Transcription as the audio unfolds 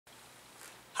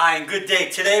Hi, and good day.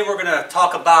 Today we're going to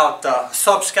talk about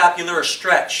subscapularis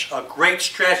stretch, a great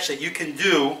stretch that you can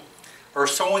do, or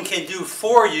someone can do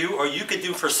for you, or you can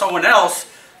do for someone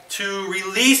else to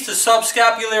release the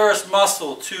subscapularis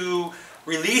muscle, to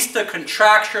release the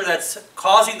contracture that's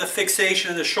causing the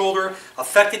fixation in the shoulder,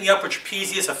 affecting the upper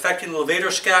trapezius, affecting the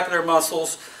levator scapular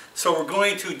muscles. So we're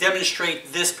going to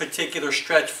demonstrate this particular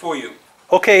stretch for you.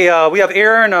 Okay, we have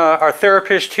Aaron, our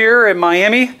therapist here in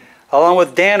Miami, along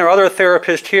with Dan, our other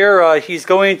therapist here. He's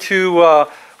going to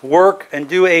work and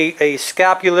do a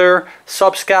scapular,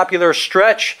 subscapular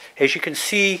stretch. As you can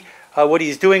see what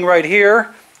he's doing right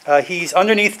here, he's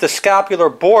underneath the scapular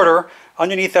border.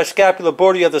 Underneath that scapular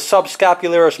border, you have the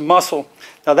subscapularis muscle.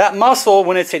 Now that muscle,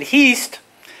 when it's adhesed,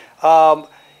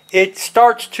 it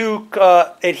starts to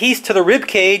adhere to the rib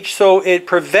cage, so it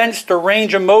prevents the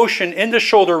range of motion in the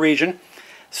shoulder region.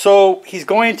 So he's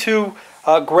going to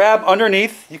grab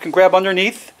underneath. You can grab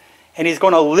underneath, and he's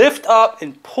going to lift up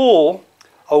and pull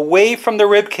away from the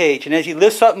rib cage. And as he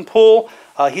lifts up and pull,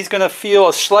 he's going to feel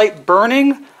a slight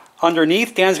burning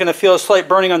underneath. Dan's going to feel a slight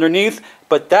burning underneath.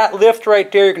 But that lift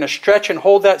right there, you're going to stretch and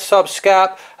hold that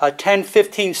subscap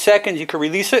 10-15 seconds. You can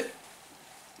release it,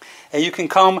 and you can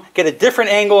come get a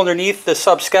different angle underneath the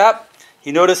subscap.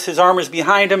 You notice his arm is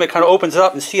behind him. It kind of opens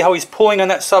up, and see how he's pulling on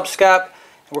that subscap.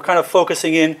 And we're kind of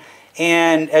focusing in.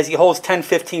 And as he holds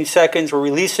 10-15 seconds, we're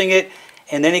releasing it,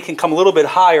 and then he can come a little bit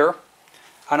higher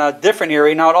on a different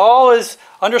area. Now, it all is,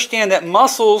 understand that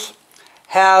muscles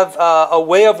have a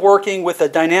way of working with the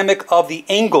dynamic of the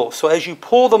angle. So as you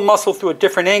pull the muscle through a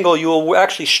different angle, you will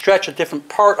actually stretch a different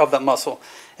part of that muscle.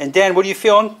 And Dan, what are you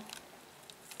feeling?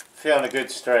 Feeling a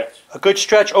good stretch. A good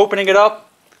stretch, opening it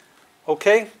up.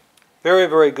 Okay, very,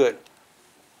 very good.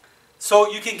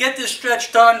 So you can get this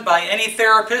stretch done by any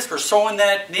therapist or someone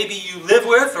that maybe you live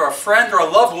with, or a friend or a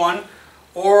loved one,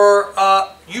 or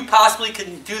you possibly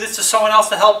can do this to someone else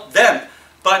to help them.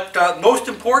 But most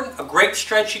important, a great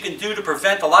stretch you can do to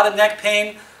prevent a lot of neck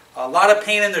pain, a lot of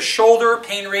pain in the shoulder,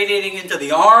 pain radiating into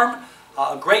the arm,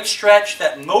 a great stretch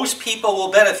that most people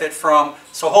will benefit from.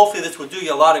 So hopefully this will do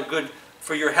you a lot of good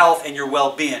for your health and your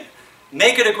well-being.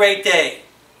 Make it a great day.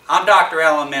 I'm Dr.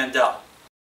 Mandell.